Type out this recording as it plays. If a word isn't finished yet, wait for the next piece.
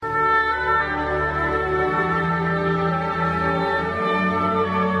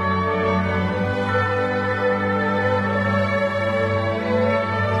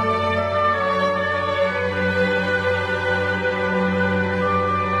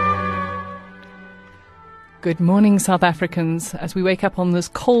Good morning, South Africans, as we wake up on this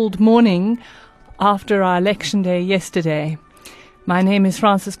cold morning after our election day yesterday. My name is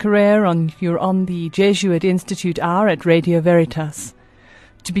Frances Correia, and you're on the Jesuit Institute Hour at Radio Veritas.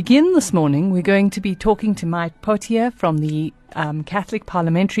 To begin this morning, we're going to be talking to Mike Potier from the Catholic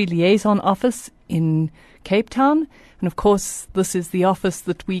Parliamentary Liaison Office in Cape Town. And of course, this is the office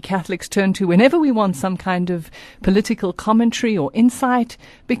that we Catholics turn to whenever we want some kind of political commentary or insight,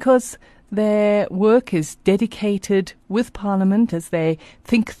 because their work is dedicated with Parliament as they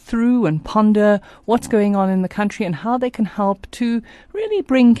think through and ponder what's going on in the country and how they can help to really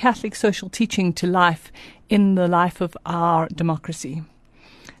bring Catholic social teaching to life in the life of our democracy.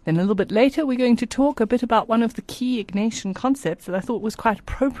 Then a little bit later, we're going to talk a bit about one of the key Ignatian concepts that I thought was quite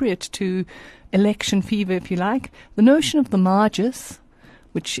appropriate to election fever, if you like, the notion of the Magus,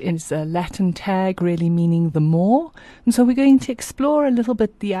 which is a Latin tag really meaning the more. And so we're going to explore a little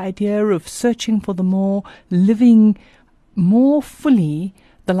bit the idea of searching for the more, living more fully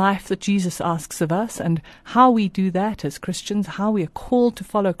the life that Jesus asks of us, and how we do that as Christians, how we are called to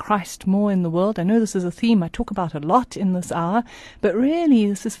follow Christ more in the world. I know this is a theme I talk about a lot in this hour, but really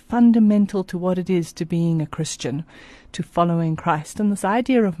this is fundamental to what it is to being a Christian, to following Christ. And this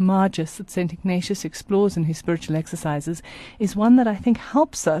idea of Magus that St. Ignatius explores in his spiritual exercises is one that I think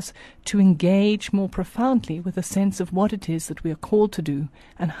helps us to engage more profoundly with a sense of what it is that we are called to do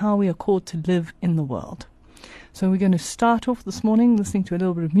and how we are called to live in the world. So we're going to start off this morning listening to a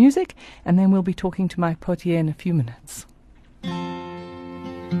little bit of music, and then we'll be talking to Mike Potier in a few minutes.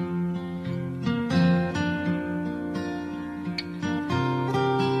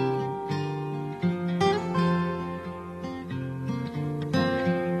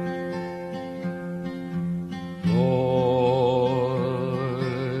 Lord,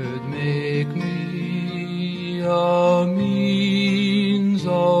 make me a means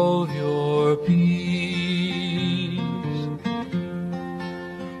of your peace.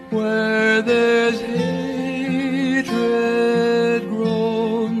 Where there's hatred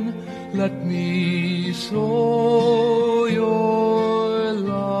grown, let me sow your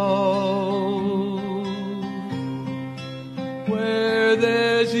love. Where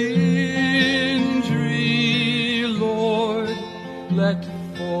there's injury, Lord, let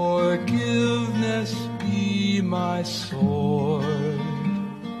forgiveness be my sword.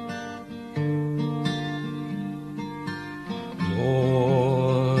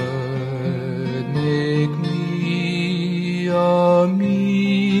 Lord, make me a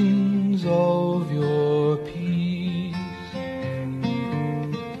means of your peace.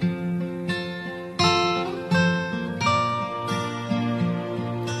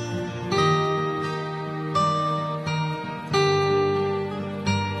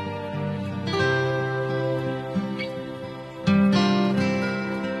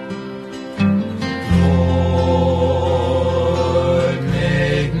 Lord,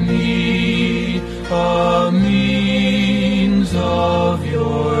 make me a means of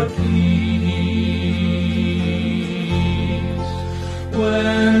your peace.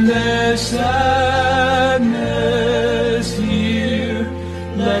 When there's sadness here,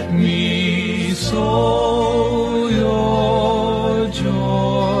 let me sow your joy.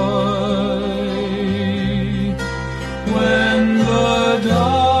 When the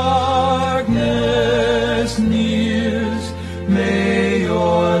darkness nears, may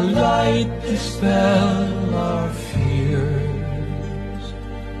your light dispel our fears.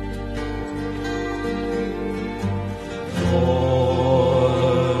 Lord,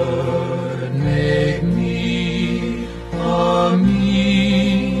 make me a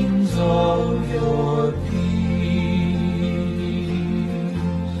means of your peace.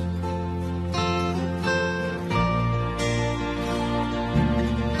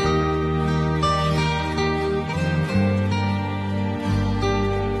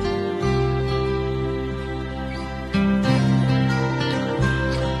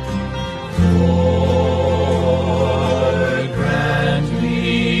 Lord, grant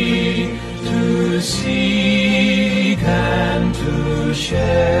me to seek and to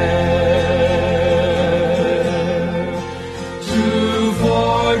share, to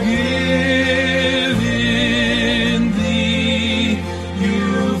forgive in thee,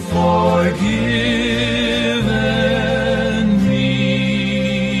 you've forgiven me,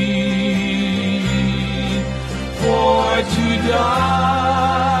 for to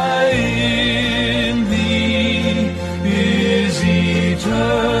die in thee is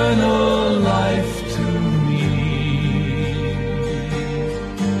eternal life to me.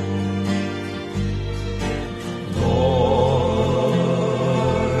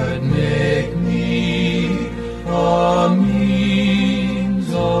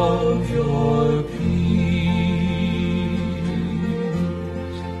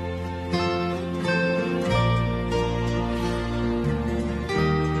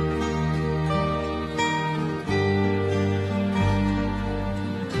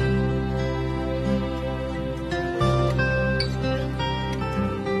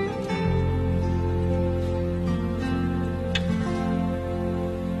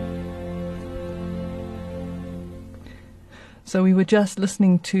 So we were just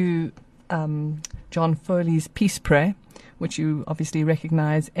listening to John Foley's Peace Prayer, which you obviously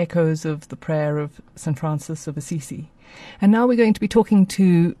recognize, echoes of the prayer of St. Francis of Assisi. And now we're going to be talking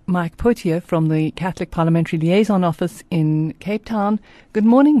to Mike Poitier from the Catholic Parliamentary Liaison Office in Cape Town. Good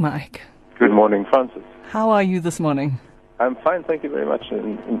morning, Mike. Good morning, Francis. How are you this morning? I'm fine, thank you very much.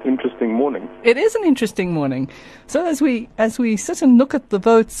 An interesting morning. It is an interesting morning. So as we sit and look at the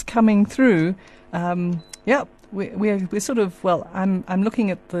votes coming through, we're sort of, well, I'm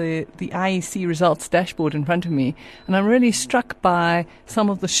looking at the IEC results dashboard in front of me, and I'm really struck by some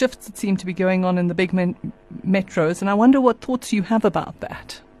of the shifts that seem to be going on in the big metros, and I wonder what thoughts you have about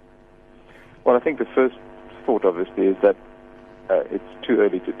that. Well, I think the first thought, obviously, is that it's too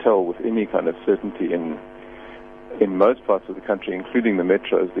early to tell with any kind of certainty in most parts of the country, including the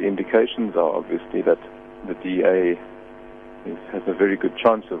metros. The indications are obviously that the DA has a very good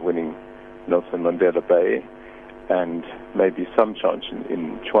chance of winning Nelson Mandela Bay and maybe some chance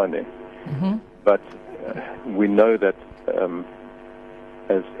in Tshwane. Mm-hmm. But we know that,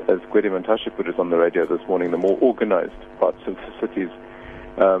 as Gwede Mantashe put it on the radio this morning, the more organized parts of the cities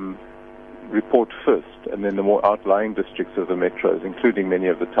report first, and then the more outlying districts of the metros, including many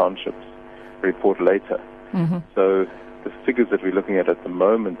of the townships, report later. Mm-hmm. So the figures that we're looking at the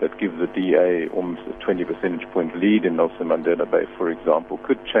moment that give the DA almost a 20 percentage point lead in Nelson Mandela Bay, for example,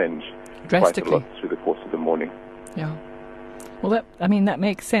 could change drastically quite a lot through the course of the morning. Yeah. Well, that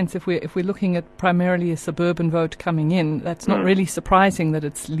makes sense. If we're looking at primarily a suburban vote coming in, that's not really surprising that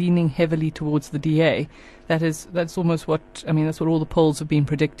it's leaning heavily towards the DA. That's almost that's what all the polls have been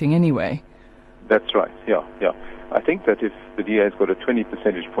predicting anyway. That's right. Yeah. I think that if the DA has got a 20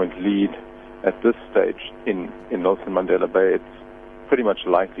 percentage point lead at this stage in Nelson Mandela Bay, it's pretty much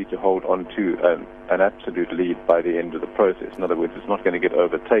likely to hold on to an absolute lead by the end of the process. In other words, it's not going to get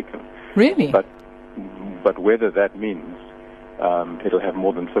overtaken. Really? But whether that means it'll have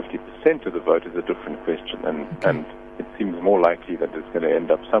more than 50% of the vote is a different question, and it seems more likely that it's going to end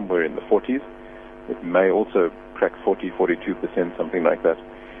up somewhere in the 40s. It may also crack 42%, something like that.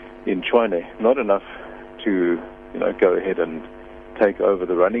 In Tshwane, not enough to go ahead and take over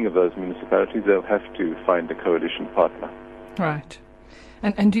the running of those municipalities. They'll have to find a coalition partner. Right.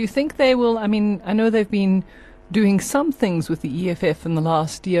 And do you think they will? I mean, I know they've been doing some things with the EFF in the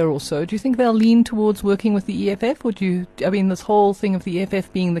last year or so. Do you think they'll lean towards working with the EFF, or this whole thing of the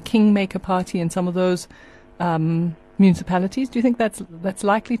EFF being the kingmaker party in some of those municipalities, do you think that's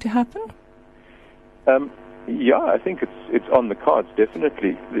likely to happen? Yeah, I think it's on the cards,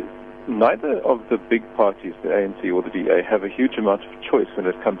 definitely. Neither of the big parties, the ANC or the DA, have a huge amount of choice when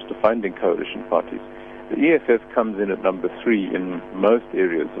it comes to finding coalition parties. The EFF comes in at number 3 in most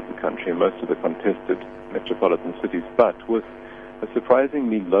areas of the country, most of the contested metropolitan cities, but with a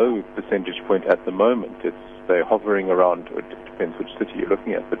surprisingly low percentage point at the moment. They're hovering around, it depends which city you're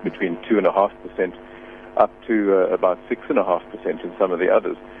looking at, but between 2.5% up to about 6.5% in some of the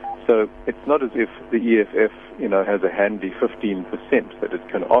others. So it's not as if the EFF, has a handy 15% that it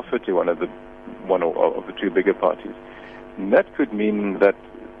can offer to one of the two bigger parties. And that could mean that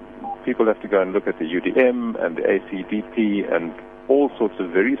people have to go and look at the UDM and the ACDP and all sorts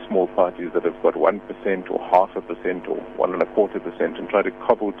of very small parties that have got 1% or 0.5% or 1.25% and try to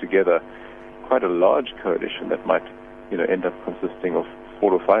cobble together quite a large coalition that might, end up consisting of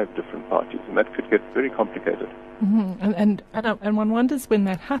 4 or 5 different parties, and that could get very complicated. Mm-hmm. And one wonders when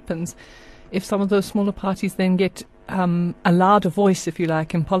that happens, if some of those smaller parties then get allowed a voice, if you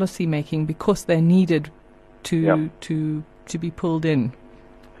like, in policy making because they're needed to be pulled in.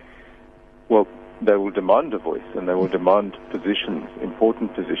 Well, they will demand a voice, and they will demand positions,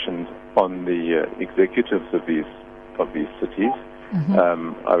 important positions on the executives of these cities.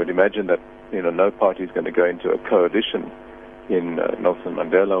 Mm-hmm. I would imagine that no party is going to go into a coalition in Nelson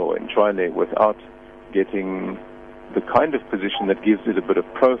Mandela or in Tshwane without getting the kind of position that gives it a bit of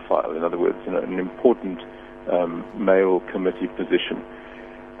profile. In other words, an important male committee position.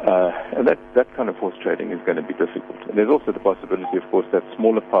 And that kind of horse trading is going to be difficult. And there's also the possibility, of course, that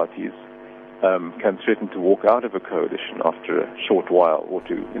smaller parties can threaten to walk out of a coalition after a short while, or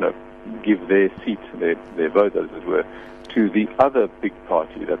to, give their seat, their vote, as it were, to the other big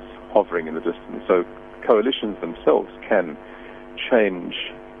party that's hovering in the distance. So coalitions themselves can change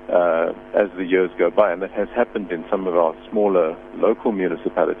as the years go by, and that has happened in some of our smaller local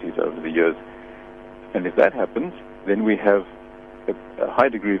municipalities over the years. And if that happens, then we have a high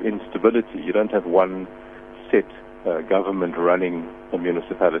degree of instability. You don't have one set government running a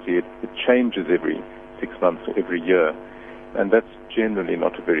municipality. It changes every 6 months or every year, and that's generally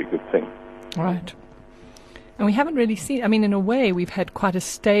not a very good thing. Right. And we haven't really seen, in a way, we've had quite a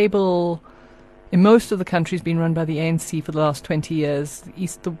stable in most of the country has been run by the ANC for the last 20 years.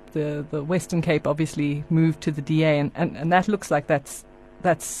 The Western Cape obviously moved to the DA, and that looks like that's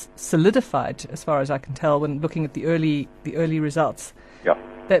solidified as far as I can tell when looking at the early results. Yeah.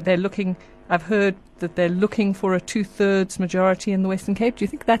 They're looking. I've heard that they're looking for a 2/3 majority in the Western Cape. Do you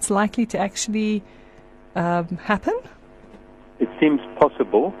think that's likely to actually happen? It seems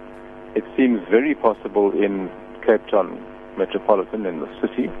possible. It seems very possible in Cape Town metropolitan, in the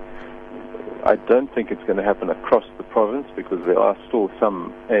city. I don't think it's going to happen across the province because there are still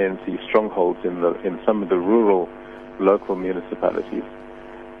some ANC strongholds in some of the rural local municipalities.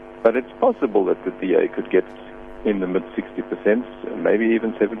 But it's possible that the DA could get in the mid-60%, maybe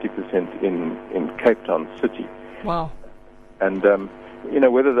even 70% in Cape Town city. Wow. And,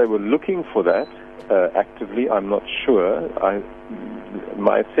 whether they were looking for that actively, I'm not sure.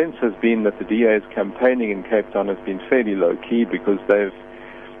 My sense has been that the DA's campaigning in Cape Town has been fairly low-key because they've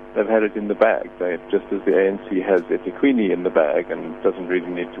had it in the bag. Just as the ANC has eThekwini in the bag and doesn't really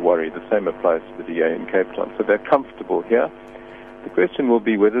need to worry. The same applies to the DA in Cape Town. So they're comfortable here. The question will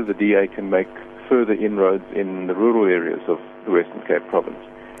be whether the DA can make further inroads in the rural areas of the Western Cape province.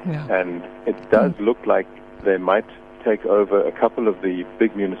 Yeah. And it does look like they might take over a couple of the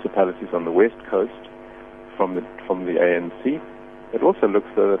big municipalities on the west coast from the ANC. It also looks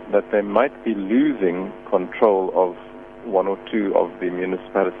that they might be losing control of one or two of the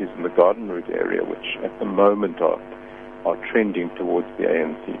municipalities in the Garden Route area, which at the moment are trending towards the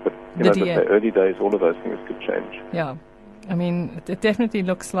ANC. But as I say, early days, all of those things could change. Yeah. I mean, it definitely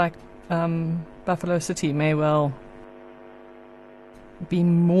looks like Buffalo City may well be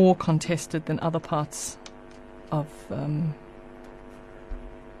more contested than other parts of the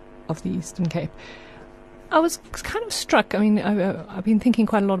Eastern Cape. I was kind of struck. I mean, I've been thinking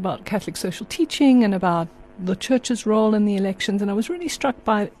quite a lot about Catholic social teaching and about the church's role in the elections, and I was really struck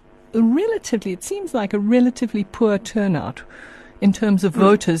by it seems like a relatively poor turnout in terms of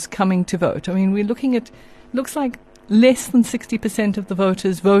voters coming to vote. I mean, looks like less than 60% of the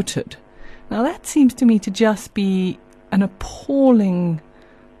voters voted. Now, that seems to me to just be an appalling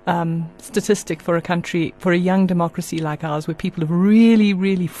statistic for a young democracy like ours, where people have really,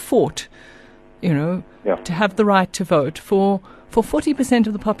 really fought, to have the right to vote. For 40%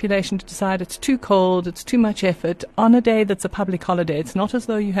 of the population to decide it's too cold, it's too much effort, on a day that's a public holiday. It's not as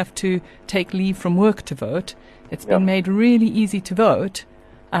though you have to take leave from work to vote. It's been made really easy to vote.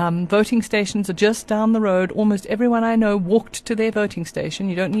 Voting stations are just down the road. Almost everyone I know walked to their voting station.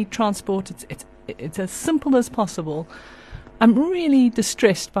 You don't need transport. It's as simple as possible. I'm really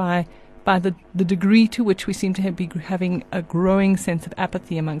distressed by the degree to which we seem to be having a growing sense of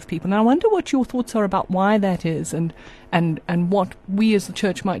apathy amongst people. Now, I wonder what your thoughts are about why that is and what we as the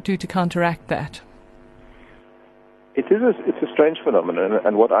church might do to counteract that. It's a strange phenomenon,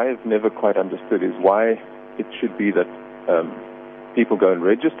 and what I have never quite understood is why it should be that people go and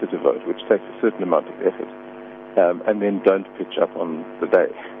register to vote, which takes a certain amount of effort, and then don't pitch up on the day.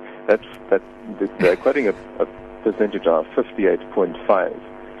 They're quoting a percentage of 58.5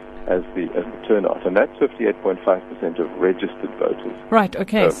 as the turnout, and that's 58.5% of registered voters. Right.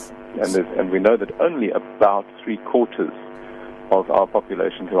 Okay. And we know that only about 3/4 of our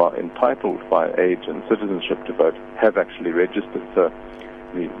population who are entitled by age and citizenship to vote have actually registered. So,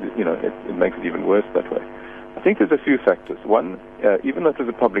 it makes it even worse that way. I think there's a few factors. One, even though it was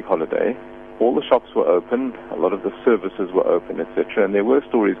a public holiday, all the shops were open, a lot of the services were open, etc. And there were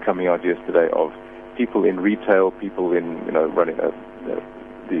stories coming out yesterday of people in retail, people in running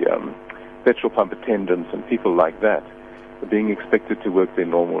the petrol pump attendants and people like that being expected to work their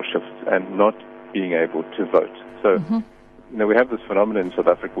normal shifts and not being able to vote. So, we have this phenomenon in South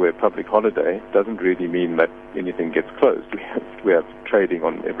Africa where public holiday doesn't really mean that anything gets closed. We have trading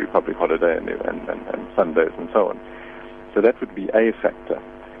on every public holiday and Sundays and so on. So that would be a factor.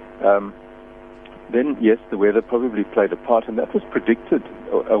 Then, yes, the weather probably played a part, and that was predicted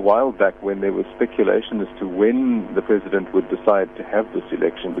a while back when there was speculation as to when the president would decide to have this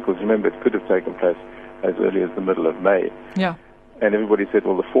election, because remember, it could have taken place as early as the middle of May. Yeah. And everybody said,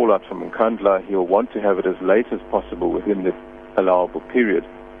 well, the fallout from Nkandla, he'll want to have it as late as possible within the allowable period.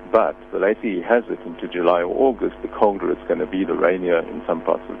 But the later he has it into July or August, the colder it's going to be, the rainier in some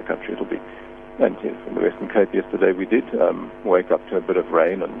parts of the country it'll be. And yes, in the Western Cape yesterday we did wake up to a bit of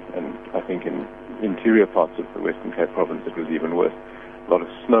rain, and I think in interior parts of the Western Cape province it was even worse. A lot of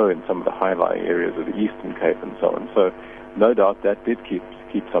snow in some of the high-lying areas of the Eastern Cape and so on. So no doubt that did keep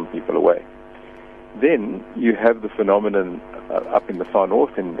some people away. Then you have the phenomenon up in the far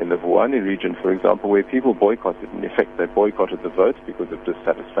north, in the Vuwani region, for example, where people boycotted. In effect, they boycotted the vote because of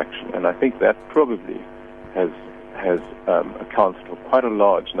dissatisfaction. And I think that probably has accounts for quite a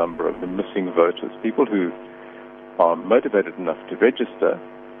large number of the missing voters, people who are motivated enough to register,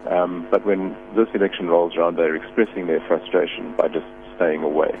 but when this election rolls around, they're expressing their frustration by just staying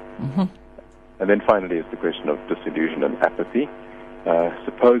away. Mm-hmm. And then finally is the question of disillusion and apathy,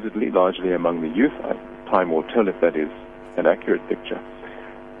 supposedly largely among the youth. Time will tell if that is an accurate picture.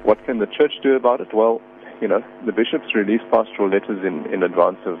 What can the church do about it? Well, the bishops release pastoral letters in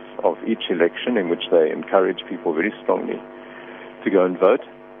advance of each election in which they encourage people very strongly to go and vote.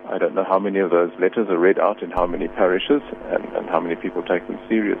 I don't know how many of those letters are read out in how many parishes and how many people take them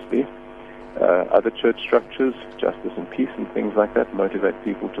seriously. Other church structures, justice and peace and things like that, motivate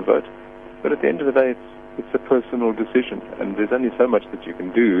people to vote. But at the end of the day, it's a personal decision, and there's only so much that you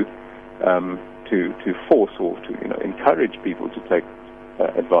can do to force or to encourage people to take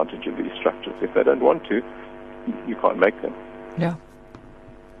advantage of these structures. If they don't want to, you can't make them. Yeah,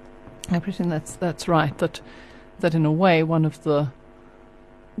 I presume that's right. That in a way, one of the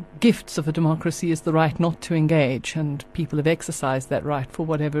gifts of a democracy is the right not to engage, and people have exercised that right for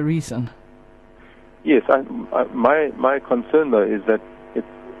whatever reason. Yes, my concern though is that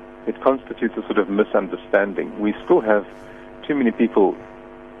it constitutes a sort of misunderstanding. We still have too many people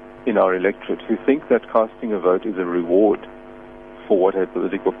in our electorate who think that casting a vote is a reward for what a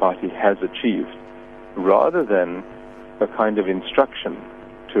political party has achieved, rather than a kind of instruction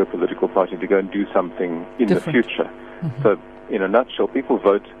to a political party to go and do something in different. The future. Mm-hmm. So, in a nutshell, people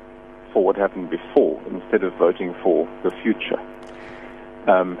vote for what happened before instead of voting for the future.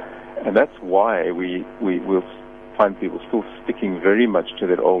 And that's why we will find people still sticking very much to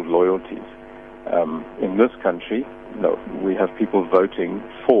their old loyalties. In this country, we have people voting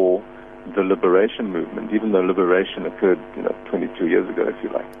for the liberation movement, even though liberation occurred 22 years ago, if you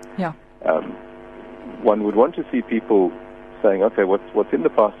like. Yeah. One would want to see people saying, okay, what's in the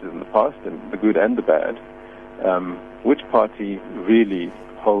past is in the past, and the good and the bad. Which party really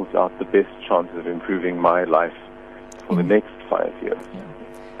holds out the best chances of improving my life for the next 5 years? Yeah.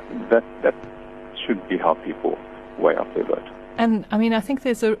 That should be how people weigh up their vote. And, I think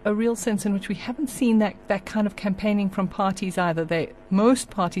there's a real sense in which we haven't seen that kind of campaigning from parties either. Most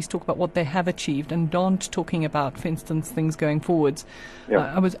parties talk about what they have achieved and aren't talking about, for instance, things going forwards.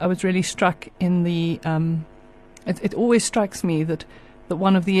 Yeah. I was really struck in the... It always strikes me that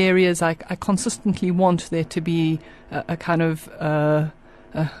one of the areas I consistently want there to be a kind of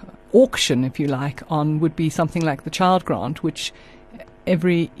auction, if you like, on would be something like the child grant, which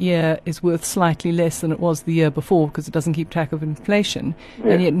every year is worth slightly less than it was the year before because it doesn't keep track of inflation.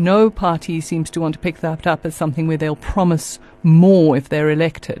 Yeah. And yet no party seems to want to pick that up as something where they'll promise more if they're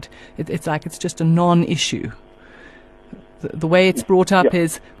elected. It's like it's just a non-issue. The way it's brought up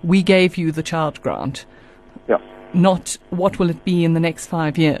is, we gave you the child grant. Yeah. Not what will it be in the next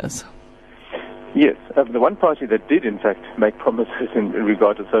 5 years. Yes. The one party that did, in fact, make promises in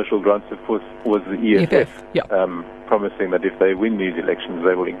regard to social grants, of course, was the EFF. Yeah. Promising that if they win these elections,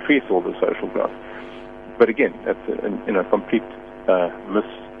 they will increase all the social grants. But again, that's a complete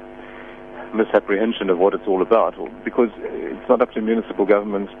misapprehension of what it's all about, because it's not up to municipal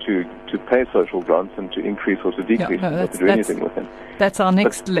governments to pay social grants and to increase or to decrease or to do anything with them. That's our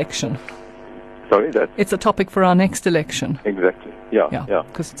next election. Sorry, it's a topic for our next election. Exactly. Yeah.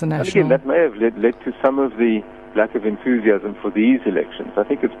 Because it's a national. And again, that may have led to some of the lack of enthusiasm for these elections. I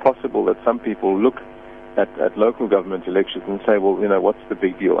think it's possible that some people look at local government elections and say, well, what's the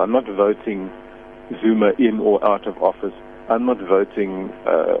big deal? I'm not voting Zuma in or out of office. I'm not voting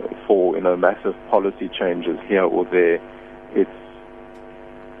for massive policy changes here or there. It's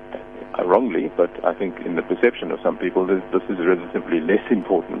wrongly, but I think in the perception of some people, this is relatively less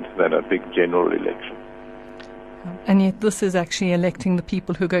important than a big general election. And yet this is actually electing the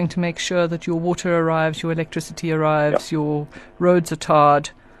people who are going to make sure that your water arrives, your electricity arrives, your roads are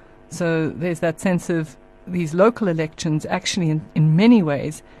tarred. So there's that sense of these local elections actually in many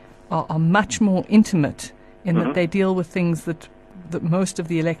ways are much more intimate in that they deal with things that most of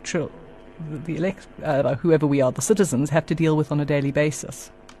the whoever we are, the citizens, have to deal with on a daily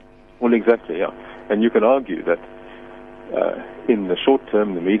basis. Well, exactly, yeah. And you can argue that in the short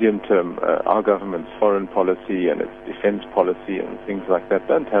term, the medium term, our government's foreign policy and its defense policy and things like that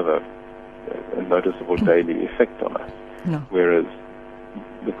don't have a noticeable daily effect on us. No. Whereas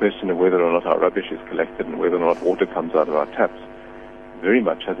the question of whether or not our rubbish is collected and whether or not water comes out of our taps very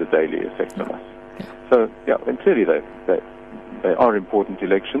much has a daily effect on us. Yeah. So, and clearly they are important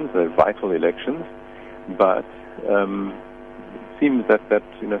elections, they're vital elections, but it seems that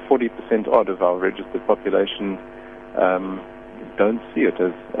 40% odd of our registered population don't see it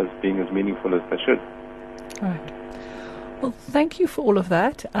as being as meaningful as they should. Right. Well, thank you for all of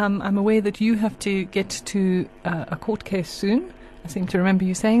that. I'm aware that you have to get to a court case soon. I seem to remember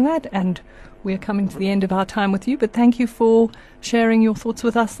you saying that, and we're coming to the end of our time with you, but thank you for sharing your thoughts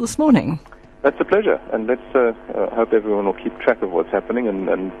with us this morning. That's a pleasure, and let's hope everyone will keep track of what's happening,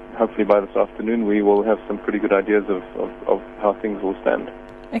 and hopefully by this afternoon we will have some pretty good ideas of how things will stand.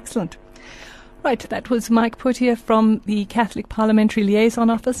 Excellent. Right, that was Mike Potier from the Catholic Parliamentary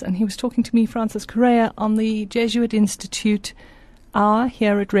Liaison Office, and he was talking to me, Frances Correia, on the Jesuit Institute Hour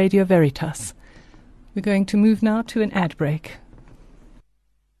here at Radio Veritas. We're going to move now to an ad break.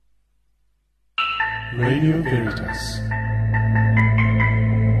 Radio Veritas.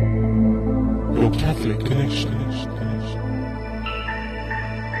 Your Catholic connection.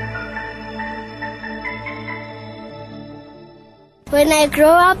 When I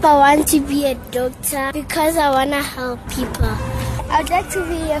grow up, I want to be a doctor because I want to help people. I'd like to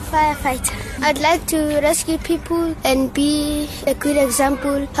be a firefighter. I'd like to rescue people and be a good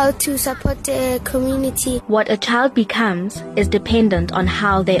example how to support the community. What a child becomes is dependent on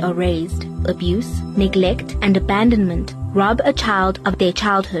how they are raised. Abuse, neglect, and abandonment rob a child of their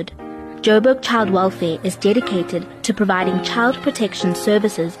childhood. Joburg Child Welfare is dedicated to providing child protection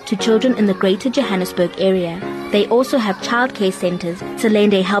services to children in the Greater Johannesburg area. They also have childcare centers. To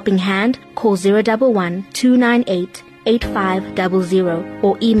lend a helping hand, call 011-298-8500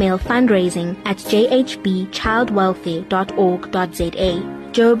 or email fundraising at jhbchildwelfare.org.za.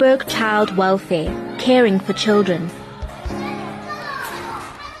 Joburg Child Welfare, caring for children.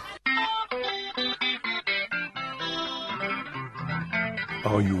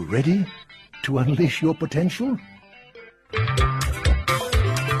 Are you ready to unleash your potential?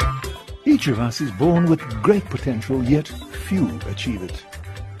 Each of us is born with great potential, yet few achieve it.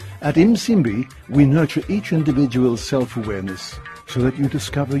 At Imsimbi, we nurture each individual's self-awareness so that you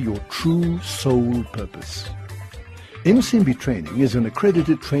discover your true soul purpose. Imsimbi Training is an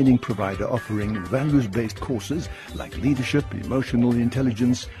accredited training provider offering values-based courses like leadership, emotional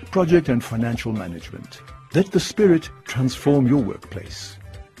intelligence, project and financial management. Let the Spirit transform your workplace.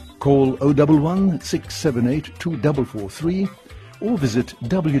 Call 011-678-2443 or visit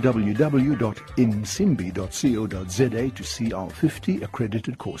www.imsimbi.co.za to see our 50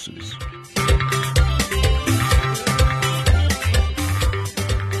 accredited courses.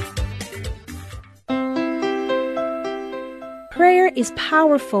 Prayer is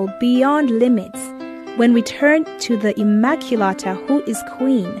powerful beyond limits when we turn to the Immaculata, who is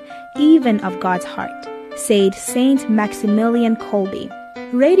Queen, even of God's heart, said Saint Maximilian Kolbe.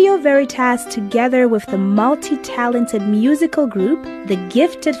 Radio Veritas, together with the multi-talented musical group, The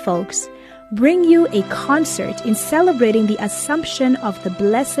Gifted Folks, bring you a concert in celebrating the Assumption of the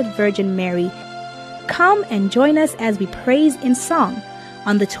Blessed Virgin Mary. Come and join us as we praise in song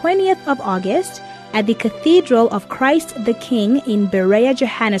on the 20th of August at the Cathedral of Christ the King in Berea,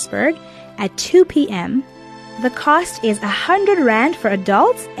 Johannesburg at 2 p.m. The cost is 100 Rand for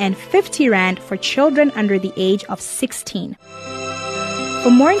adults and 50 Rand for children under the age of 16. For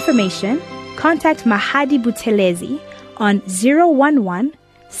more information, contact Mahadi Buthelezi on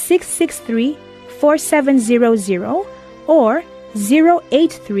 011-663-4700 or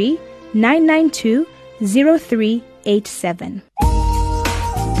 083-992-0387.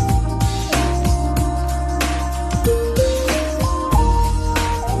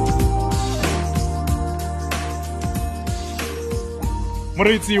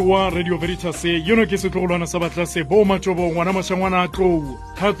 moreetsi wa Radio Veritas yono ke setlogolwana sa batlase bo matsobo ngwana mashangwana a tlou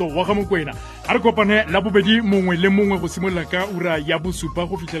thato wa ga Mokwena a re kopane la bobedi mongwe le mongwe go simolola ka ura ya bosupa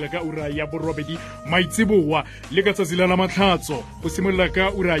go fitlhela ka ura ya borobedi maitsiboa le ka tsatsi la matlhatso go simolola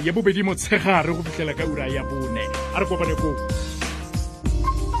ka ura ya bobedi motshegare go fitlhela ka ura ya bone a re kopane go.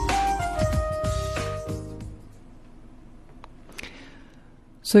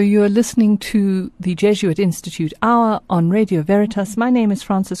 So you're listening to the Jesuit Institute Hour on Radio Veritas. My name is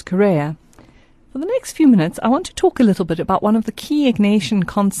Frances Correia. For the next few minutes, I want to talk a little bit about one of the key Ignatian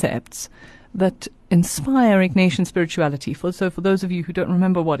concepts that inspire Ignatian spirituality. For those of you who don't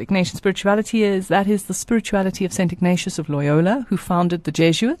remember what Ignatian spirituality is, that is the spirituality of St. Ignatius of Loyola, who founded the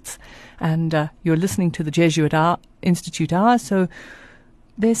Jesuits. And you're listening to the Jesuit Institute Hour, so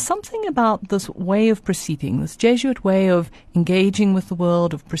there's something about this way of proceeding, this Jesuit way of engaging with the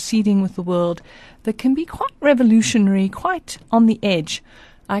world, of proceeding with the world, that can be quite revolutionary, quite on the edge.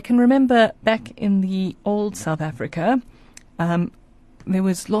 I can remember back in the old South Africa, there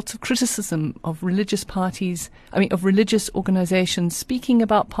was lots of criticism of religious parties, of religious organizations speaking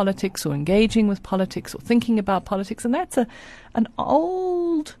about politics or engaging with politics or thinking about politics. And that's an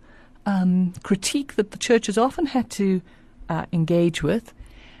old critique that the church has often had to engage with.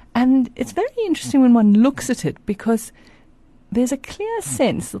 And it's very interesting when one looks at it, because there's a clear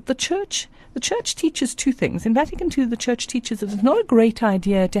sense that the church teaches two things. In Vatican II, the church teaches that it's not a great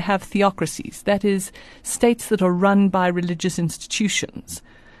idea to have theocracies, that is, states that are run by religious institutions,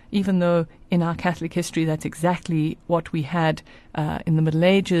 even though in our Catholic history that's exactly what we had in the Middle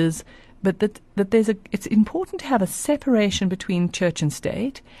Ages, but that it's important to have a separation between church and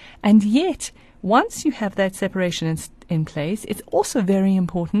state, and yet once you have that separation in place, it's also very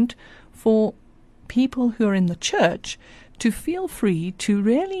important for people who are in the church to feel free to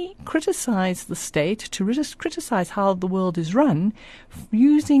really criticize the state, to criticize how the world is run,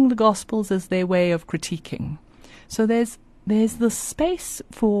 using the Gospels as their way of critiquing. So there's the space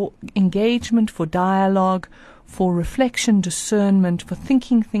for engagement, for dialogue, for reflection, discernment, for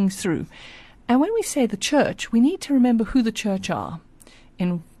thinking things through. And when we say the church, we need to remember who the church are.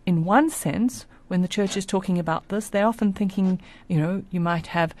 In one sense, when the church is talking about this, they're often thinking, you might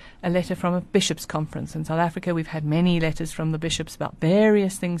have a letter from a bishop's conference. In South Africa, we've had many letters from the bishops about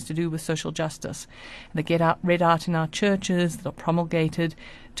various things to do with social justice that get read out in our churches, that are promulgated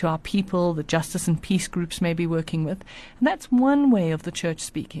to our people, the justice and peace groups may be working with. And that's one way of the church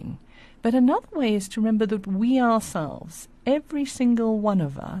speaking. But another way is to remember that we ourselves, every single one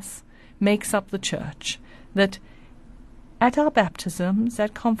of us, makes up the church, that at our baptisms,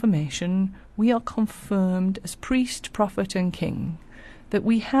 at confirmation, we are confirmed as priest, prophet, and king, that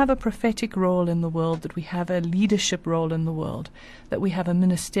we have a prophetic role in the world, that we have a leadership role in the world, that we have a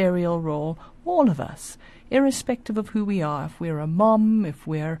ministerial role, all of us, irrespective of who we are, if we're a mom, if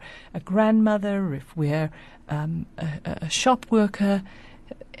we're a grandmother, if we're a shop worker.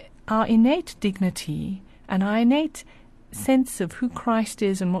 Our innate dignity and our innate sense of who Christ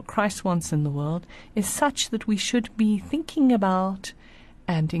is and what Christ wants in the world is such that we should be thinking about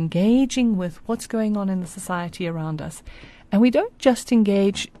and engaging with what's going on in the society around us. And we don't just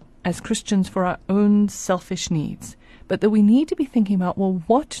engage as Christians for our own selfish needs, but that we need to be thinking about, well,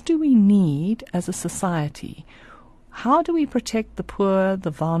 what do we need as a society? How do we protect the poor,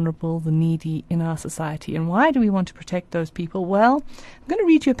 the vulnerable, the needy in our society? And why do we want to protect those people? Well, I'm going to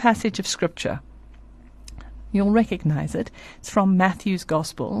read you a passage of Scripture. You'll recognize it. It's from Matthew's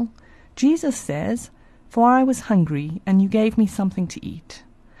Gospel. Jesus says, "For I was hungry, and you gave me something to eat.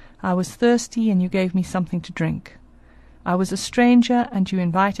 I was thirsty, and you gave me something to drink. I was a stranger, and you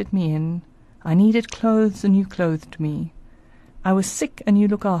invited me in. I needed clothes, and you clothed me. I was sick, and you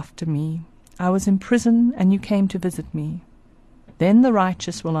looked after me. I was in prison, and you came to visit me." Then the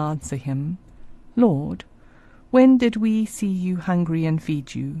righteous will answer him, "Lord, when did we see you hungry and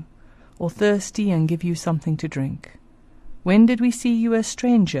feed you, or thirsty and give you something to drink? When did we see you a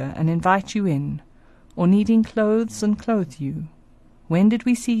stranger and invite you in, or needing clothes and clothe you? When did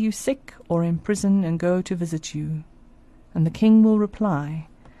we see you sick or in prison and go to visit you?" And the king will reply,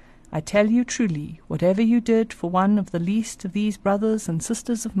 "I tell you truly, whatever you did for one of the least of these brothers and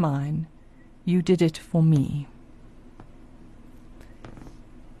sisters of mine, you did it for me."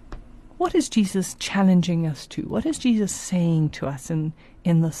 What is Jesus challenging us to? What is Jesus saying to us in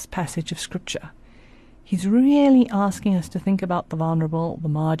this passage of Scripture? He's really asking us to think about the vulnerable, the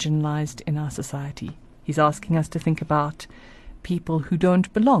marginalized in our society. He's asking us to think about people who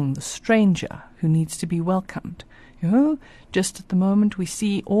don't belong, the stranger who needs to be welcomed. Just at the moment we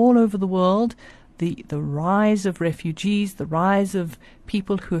see all over the world the rise of refugees, the rise of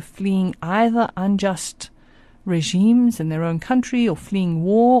people who are fleeing either unjust regimes in their own country, or fleeing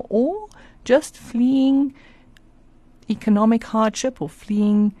war, or just fleeing economic hardship, or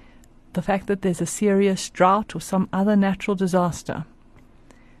fleeing the fact that there's a serious drought or some other natural disaster.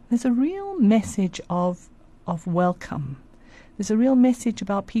 There's a real message of welcome. There's a real message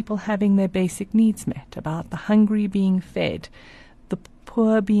about people having their basic needs met, about the hungry being fed, the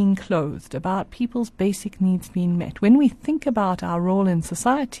poor being clothed, about people's basic needs being met. When we think about our role in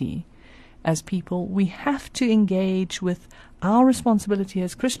society as people, we have to engage with our responsibility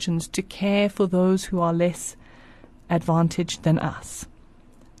as Christians to care for those who are less advantaged than us.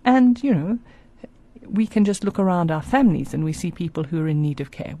 And, we can just look around our families and we see people who are in need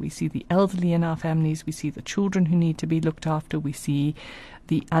of care. We see the elderly in our families. We see the children who need to be looked after. We see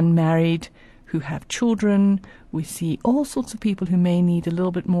the unmarried who have children. We see all sorts of people who may need a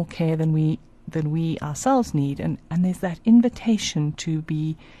little bit more care than we ourselves need. And there's that invitation to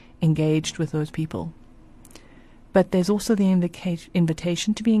be engaged with those people. But there's also the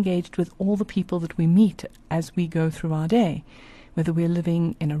invitation to be engaged with all the people that we meet as we go through our day. Whether we're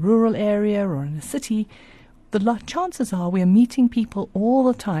living in a rural area or in a city, the chances are we are meeting people all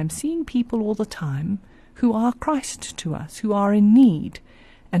the time, seeing people all the time who are Christ to us, who are in need,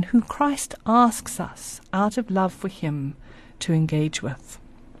 and who Christ asks us, out of love for him, to engage with.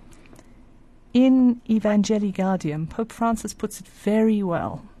 in Evangelii Gaudium, Pope Francis puts it very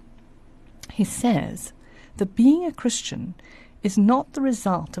well. He says that being a Christian is not the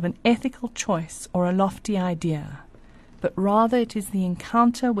result of an ethical choice or a lofty idea, but rather it is the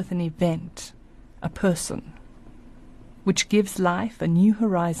encounter with an event, a person, which gives life a new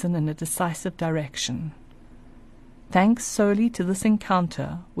horizon and a decisive direction. Thanks solely to this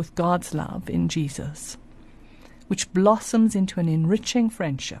encounter with God's love in Jesus, which blossoms into an enriching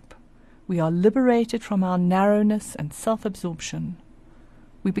friendship, we are liberated from our narrowness and self-absorption.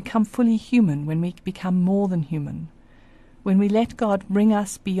 We become fully human when we become more than human, when we let God bring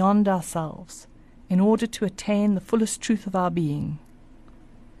us beyond ourselves in order to attain the fullest truth of our being.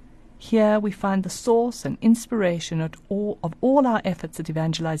 Here we find the source and inspiration of all our efforts at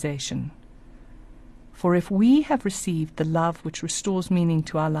evangelization. For if we have received the love which restores meaning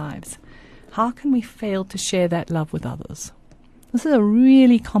to our lives, how can we fail to share that love with others? This is a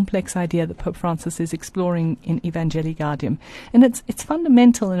really complex idea that Pope Francis is exploring in Evangelii Gaudium, and it's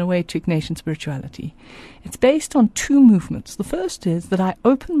fundamental in a way to Ignatian spirituality. It's based on two movements. The first is that I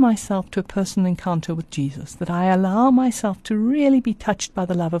open myself to a personal encounter with Jesus, that I allow myself to really be touched by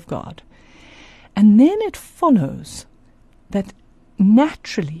the love of God. And then it follows that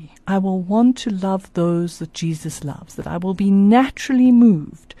naturally I will want to love those that Jesus loves, that I will be naturally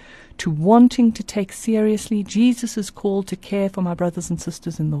moved to wanting to take seriously Jesus' call to care for my brothers and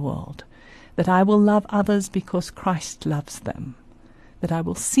sisters in the world, that I will love others because Christ loves them, that I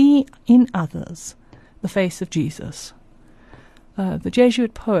will see in others the face of Jesus. The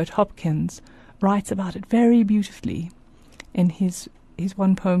Jesuit poet Hopkins writes about it very beautifully in his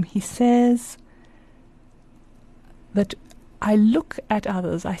one poem. He says that I look at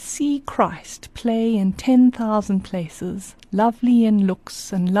others, I see Christ play in 10,000 places, lovely in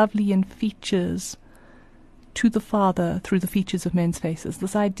looks and lovely in features, to the Father through the features of men's faces.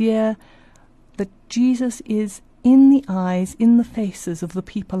 This idea that Jesus is in the eyes, in the faces of the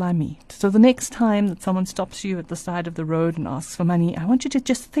people I meet. So the next time that someone stops you at the side of the road and asks for money, I want you to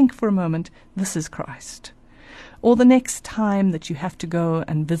just think for a moment, this is Christ. Or the next time that you have to go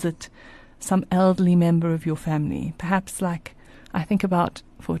and visit some elderly member of your family, perhaps like, I think about,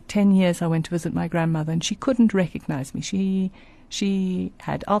 for 10 years I went to visit my grandmother and she couldn't recognize me. She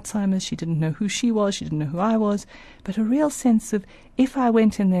had Alzheimer's, she didn't know who she was, she didn't know who I was, but a real sense of, if I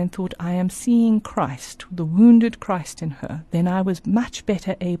went in there and thought, I am seeing Christ, the wounded Christ in her, then I was much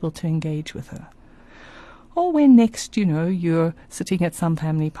better able to engage with her. Or when next, you're sitting at some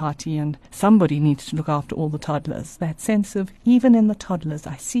family party and somebody needs to look after all the toddlers, that sense of, even in the toddlers,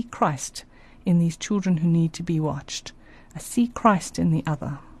 I see Christ in these children who need to be watched. I see Christ in the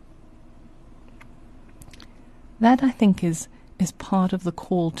other. That, I think, is part of the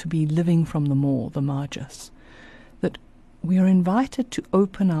call to be living from the more, the Margus. That we are invited to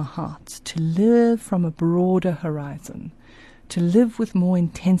open our hearts, to live from a broader horizon, to live with more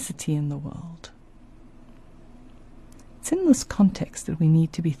intensity in the world. It's in this context that we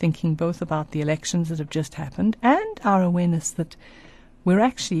need to be thinking both about the elections that have just happened and our awareness that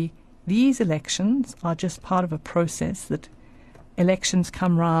these elections are just part of a process, that elections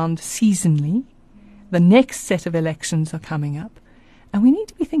come round seasonally. The next set of elections are coming up. And we need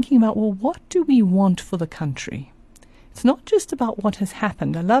to be thinking about, well, what do we want for the country? It's not just about what has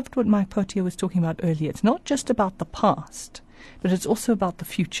happened. I loved what Mike Potier was talking about earlier. It's not just about the past, but it's also about the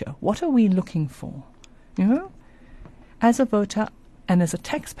future. What are we looking for? As a voter and as a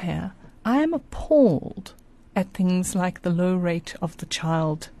taxpayer, I am appalled at things like the low rate of the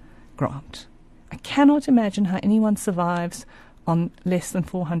child grant. I cannot imagine how anyone survives on less than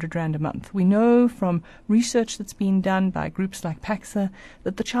 400 Rand a month. We know from research that's been done by groups like PAXA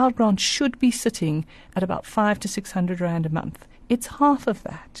that the child grant should be sitting at about 500 to 600 Rand a month. It's half of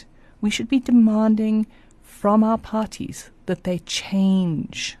that. We should be demanding from our parties that they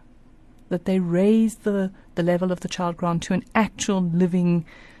change, that they raise the level of the child grant to an actual living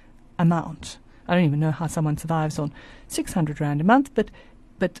amount. I don't even know how someone survives on 600 Rand a month, but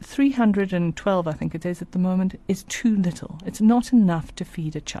 312, I think it is at the moment, is too little. It's not enough to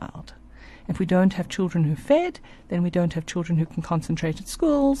feed a child. If we don't have children who are fed, then we don't have children who can concentrate at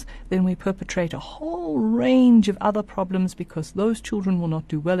schools, then we perpetrate a whole range of other problems because those children will not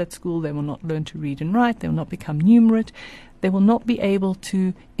do well at school, they will not learn to read and write, they will not become numerate, they will not be able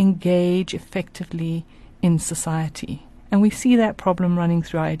to engage effectively in society. And we see that problem running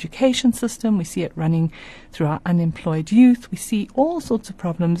through our education system, we see it running through our unemployed youth, we see all sorts of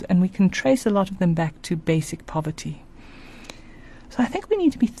problems, and we can trace a lot of them back to basic poverty. So I think we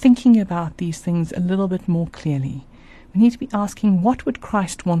need to be thinking about these things a little bit more clearly. We need to be asking, what would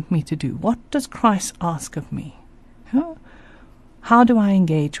Christ want me to do? What does Christ ask of me? How do I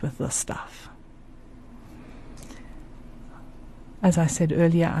engage with this stuff? As I said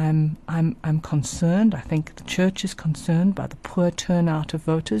earlier, I'm concerned. I think the church is concerned by the poor turnout of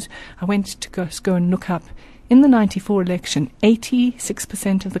voters. I went to go and look up. In the 94 election,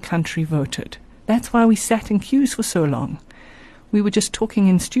 86% of the country voted. That's why we sat in queues for so long. We were just talking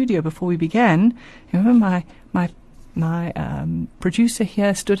in studio before we began. Remember, my producer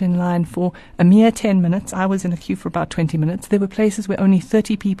here stood in line for a mere 10 minutes. I was in a queue for about 20 minutes. There were places where only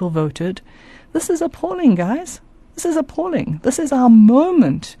 30 people voted. This is appalling, guys. This is appalling. This is our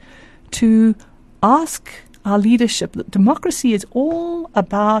moment to ask our leadership that democracy is all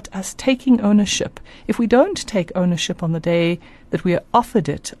about us taking ownership. If we don't take ownership on the day that we are offered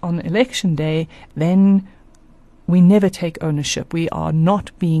it on election day, then we never take ownership. We are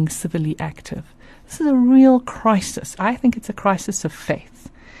not being civilly active. This is a real crisis. I think it's a crisis of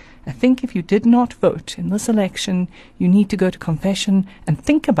faith. I think if you did not vote in this election, you need to go to confession and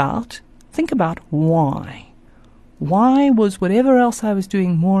think about why. Why was whatever else I was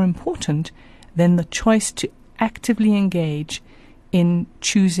doing more important than the choice to actively engage in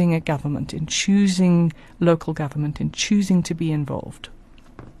choosing a government, in choosing local government, in choosing to be involved?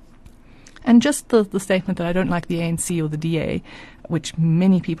 And just the statement that I don't like the ANC or the DA, which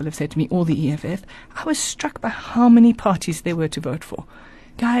many people have said to me, or the EFF, I was struck by how many parties there were to vote for.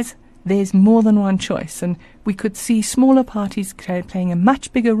 Guys, there's more than one choice, and we could see smaller parties playing a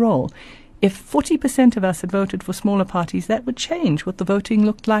much bigger role. If 40% of us had voted for smaller parties, that would change what the voting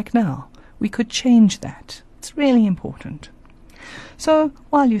looked like now. We could change that. It's really important. So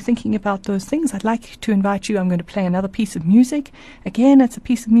while you're thinking about those things, I'd like to invite you. I'm going to play another piece of music. Again, it's a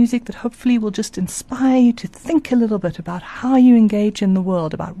piece of music that hopefully will just inspire you to think a little bit about how you engage in the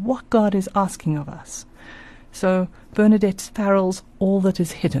world, about what God is asking of us. So Bernadette Farrell's All That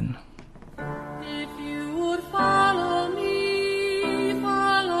Is Hidden. If you would follow me,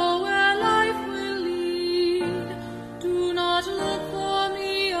 follow where life will lead. Do not look for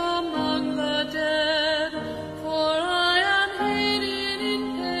me among the dead, for I am hidden in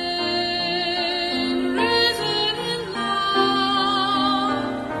pain, risen in love.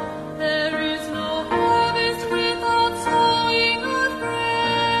 There is no harvest without sowing of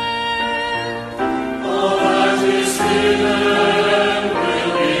grain. All that is hidden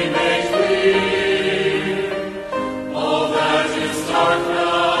will be made clear. All that is dark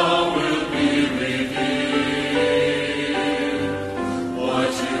now will be revealed.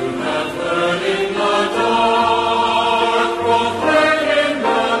 What you have heard in the dark, proclaim in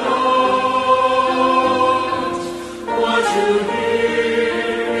the light. What you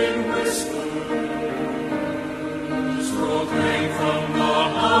hear in whispers, proclaim from the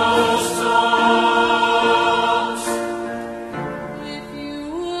housetops. If you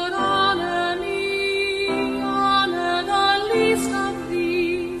would honor me, honor the least of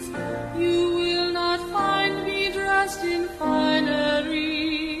these. You will not find me dressed in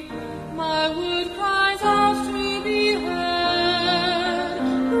finery. My word cries out to be heard,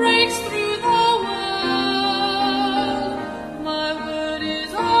 breaks through the world. My word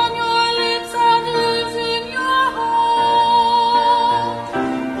is on your lips and lives in your heart.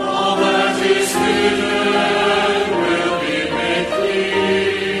 All that is hidden will be made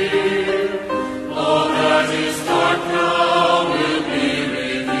clear. All that is dark now will be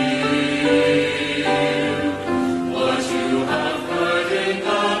revealed. What you have heard in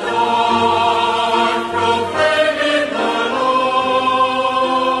the dark, proclaim in the light.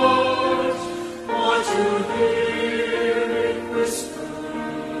 What you hear in whispers,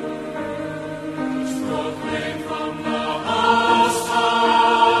 proclaim from the housetops.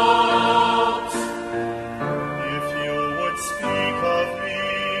 If you would speak of me,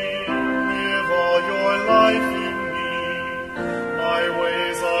 live all your life in me. My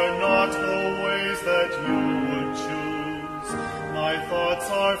ways are not the ways that you would choose. My thoughts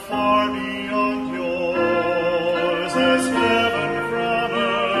are far beyond yours, as heaven from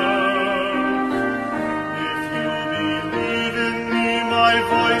earth. If you believe in me, my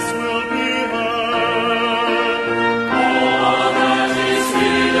voice will be heard. All that is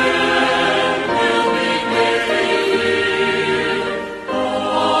hidden will be made clear.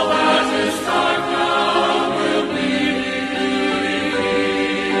 All that is dark now will be revealed.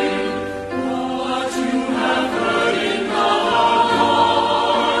 What you have heard in the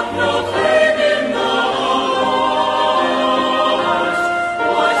dark, proclaim in the light.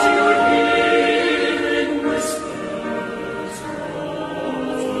 What you hear in whispers,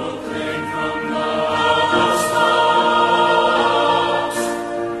 proclaim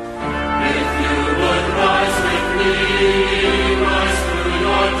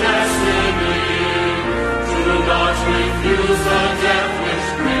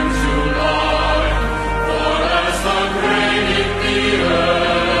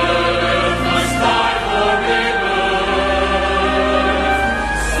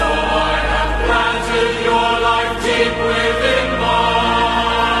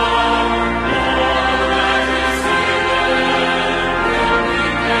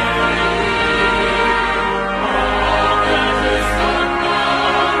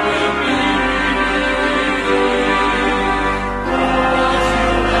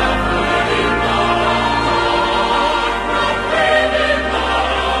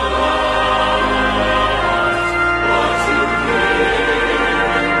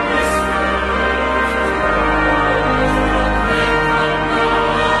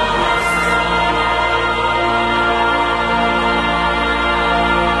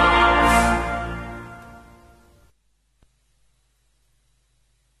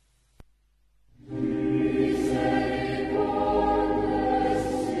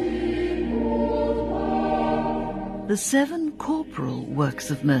the 7 corporal works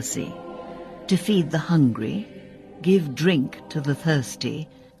of mercy: to feed the hungry, give drink to the thirsty,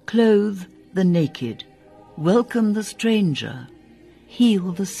 clothe the naked, welcome the stranger,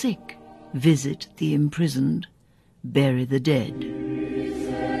 heal the sick, visit the imprisoned, bury the dead.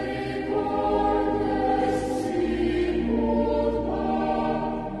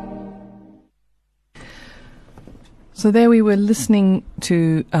 So there we were listening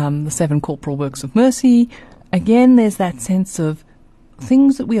to the 7 corporal works of mercy. Again, there's that sense of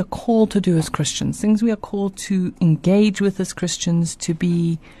things that we are called to do as Christians, things we are called to engage with as Christians, to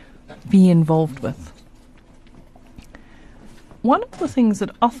be involved with. One of the things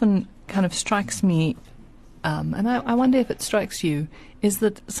that often kind of strikes me, and I wonder if it strikes you, is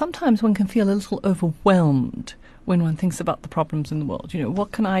that sometimes one can feel a little overwhelmed when one thinks about the problems in the world. You know,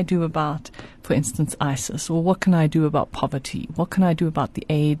 what can I do about, for instance, ISIS? Or what can I do about poverty? What can I do about the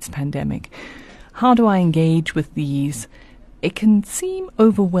AIDS pandemic? How do I engage with these? It can seem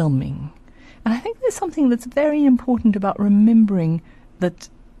overwhelming. And I think there's something that's very important about remembering that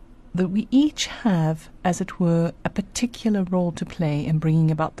we each have, as it were, a particular role to play in bringing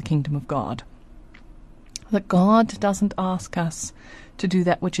about the kingdom of God. That God doesn't ask us to do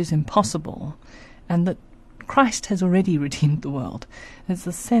that which is impossible, and that Christ has already redeemed the world. There's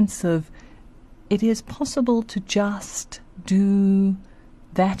a sense of it is possible to just do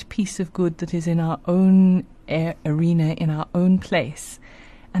that piece of good that is in our own arena, in our own place,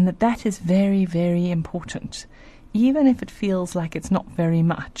 and that is very, very important, even if it feels like it's not very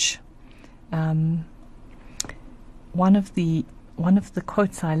much. One of the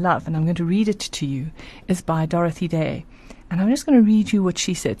quotes I love, and I'm going to read it to you, is by Dorothy Day. And I'm just going to read you what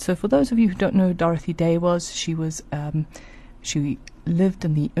she said. So for those of you who don't know who Dorothy Day was, she lived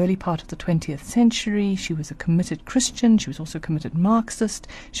in the early part of the 20th century. She was a committed Christian. She was also a committed Marxist.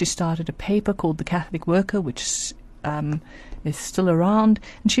 She started a paper called The Catholic Worker, which is still around.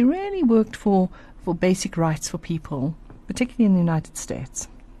 And she really worked for basic rights for people, particularly in the United States.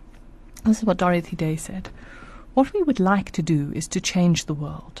 This is what Dorothy Day said. What we would like to do is to change the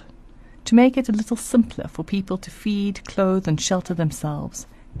world, to make it a little simpler for people to feed, clothe, and shelter themselves,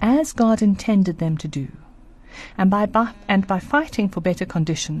 as God intended them to do. And by fighting for better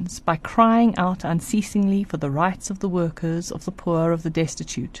conditions, by crying out unceasingly for the rights of the workers, of the poor, of the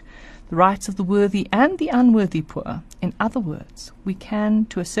destitute, the rights of the worthy and the unworthy poor, in other words, we can,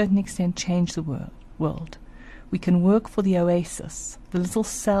 to a certain extent, change the world. We can work for the oasis, the little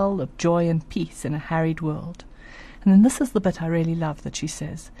cell of joy and peace in a harried world. And then this is the bit I really love that she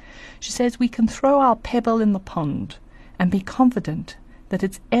says. She says, we can throw our pebble in the pond and be confident that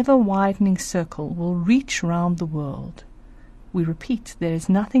its ever-widening circle will reach round the world. We repeat, there is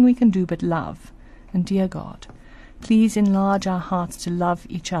nothing we can do but love. And dear God, please enlarge our hearts to love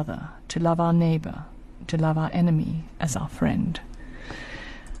each other, to love our neighbor, to love our enemy as our friend.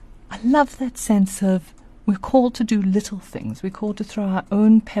 I love that sense of we're called to do little things. We're called to throw our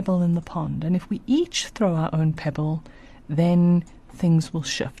own pebble in the pond. And if we each throw our own pebble, then things will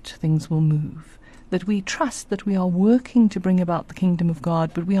shift, things will move. That we trust that we are working to bring about the kingdom of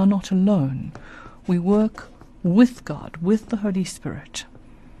God, but we are not alone. We work with God, with the Holy Spirit.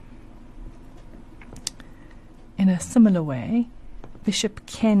 In a similar way, Bishop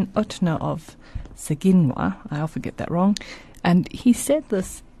Ken Otner of Seginwa, I often get that wrong, and he said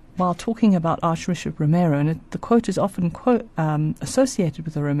this while talking about Archbishop Romero, and the quote is often associated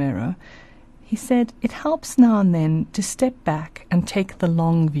with the Romero. He said, it helps now and then to step back and take the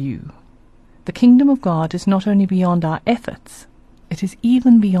long view. The kingdom of God is not only beyond our efforts, it is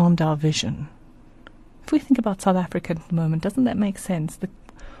even beyond our vision. If we think about South Africa at the moment, doesn't that make sense?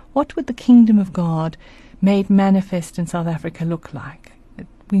 What would the kingdom of God made manifest in South Africa look like?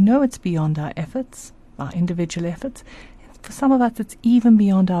 We know it's beyond our efforts, our individual efforts. For some of us, it's even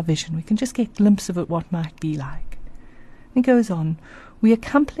beyond our vision. We can just get a glimpse of it, what might be like. It goes on. We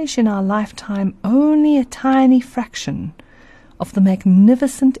accomplish in our lifetime only a tiny fraction of the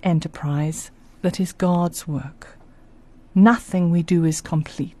magnificent enterprise that is God's work. Nothing we do is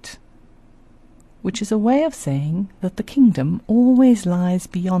complete, which is a way of saying that the kingdom always lies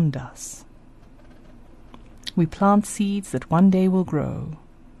beyond us. We plant seeds that one day will grow.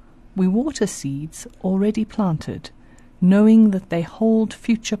 We water seeds already planted, knowing that they hold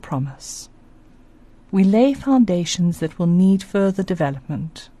future promise. We lay foundations that will need further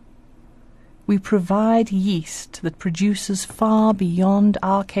development. We provide yeast that produces far beyond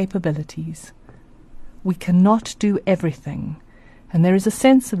our capabilities. We cannot do everything, and there is a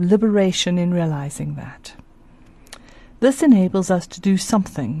sense of liberation in realizing that. This enables us to do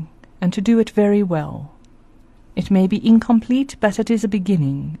something, and to do it very well. It may be incomplete, but it is a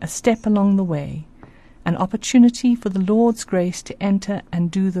beginning, a step along the way, an opportunity for the Lord's grace to enter and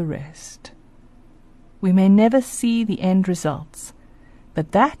do the rest. We may never see the end results,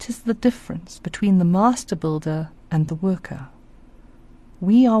 but that is the difference between the master builder and the worker.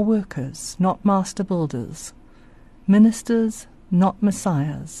 We are workers, not master builders, ministers, not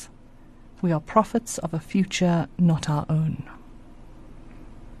messiahs. We are prophets of a future not our own.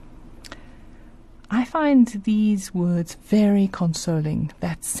 I find these words very consoling,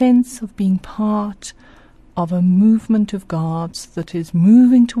 that sense of being part of a movement of God's that is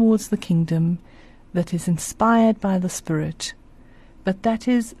moving towards the kingdom, that is inspired by the Spirit, but that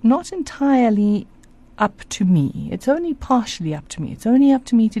is not entirely up to me. It's only partially up to me. It's only up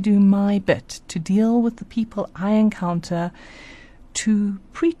to me to do my bit, to deal with the people I encounter, to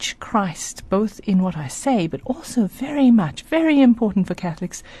preach Christ, both in what I say, but also very much, very important for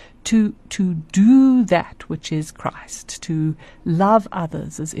Catholics, to do that which is Christ, to love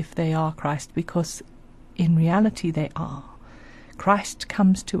others as if they are Christ, because in reality they are. Christ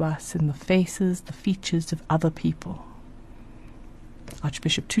comes to us in the faces, the features of other people.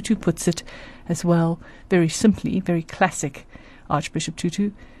 Archbishop Tutu puts it as well, very simply, very classic. Archbishop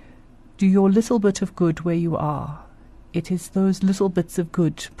Tutu, do your little bit of good where you are. It is those little bits of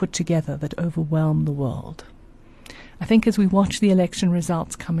good put together that overwhelm the world. I think as we watch the election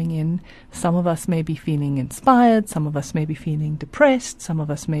results coming in, some of us may be feeling inspired, some of us may be feeling depressed, some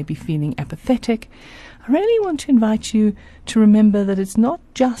of us may be feeling apathetic. I really want to invite you to remember that it's not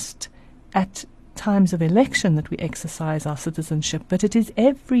just at times of election that we exercise our citizenship, but it is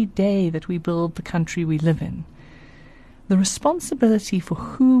every day that we build the country we live in. The responsibility for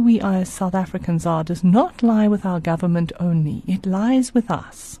who we as South Africans are does not lie with our government only. It lies with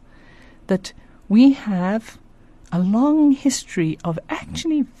us. That we have a long history of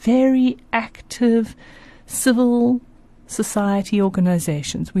actually very active civil society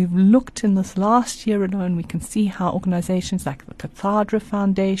organizations. We've looked in this last year alone, we can see how organizations like the Cathedra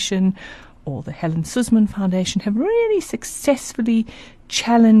Foundation or the Helen Suzman Foundation have really successfully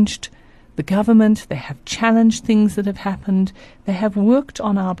challenged the government. They have challenged things that have happened. They have worked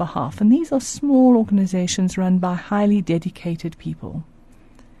on our behalf. And these are small organizations run by highly dedicated people.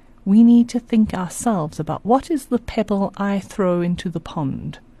 We need to think ourselves about what is the pebble I throw into the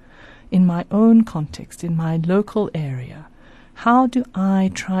pond in my own context, in my local area. How do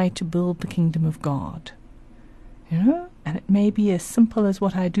I try to build the kingdom of God? And it may be as simple as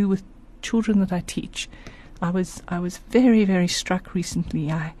what I do with children that I teach. I was very, very struck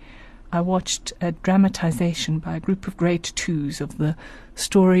recently. I watched a dramatization by a group of grade 2s of the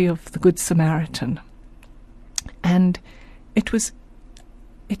story of the Good Samaritan. And it was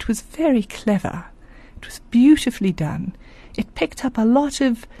very clever. It was beautifully done. It picked up a lot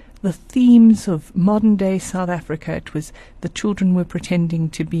of the themes of modern-day South Africa. It was the children were pretending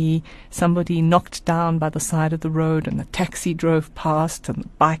to be somebody knocked down by the side of the road, and the taxi drove past, and the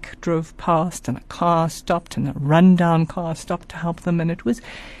bike drove past, and a car stopped, and a rundown car stopped to help them, and it was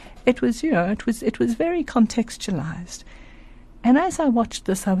very contextualized. And as I watched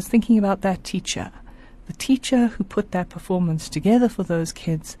this, I was thinking about that teacher, the teacher who put that performance together for those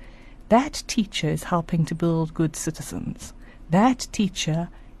kids. That teacher is helping to build good citizens. That teacher,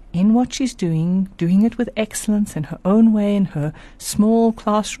 in what she's doing it with excellence in her own way, in her small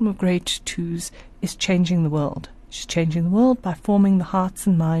classroom of grade 2s, is changing the world. She's changing the world by forming the hearts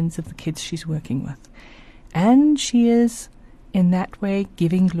and minds of the kids she's working with. And she is, in that way,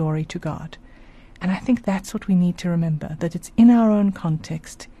 giving glory to God. And I think that's what we need to remember, that it's in our own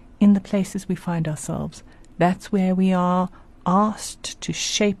context, in the places we find ourselves. That's where we are asked to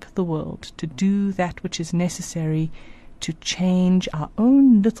shape the world, to do that which is necessary to change our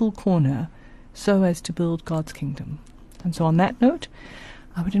own little corner so as to build God's kingdom. And so on that note,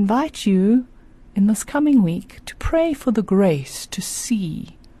 I would invite you in this coming week to pray for the grace to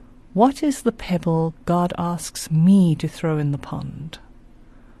see what is the pebble God asks me to throw in the pond.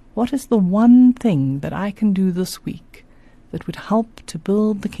 What is the one thing that I can do this week that would help to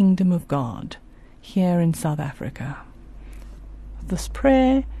build the kingdom of God here in South Africa? With this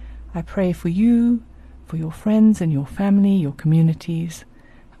prayer, I pray for you, for your friends and your family, your communities,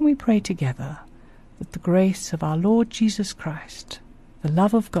 and we pray together that the grace of our Lord Jesus Christ, the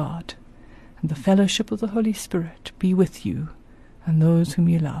love of God, and the fellowship of the Holy Spirit be with you and those whom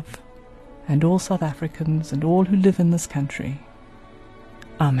you love, and all South Africans and all who live in this country.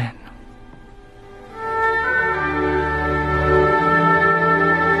 Amen.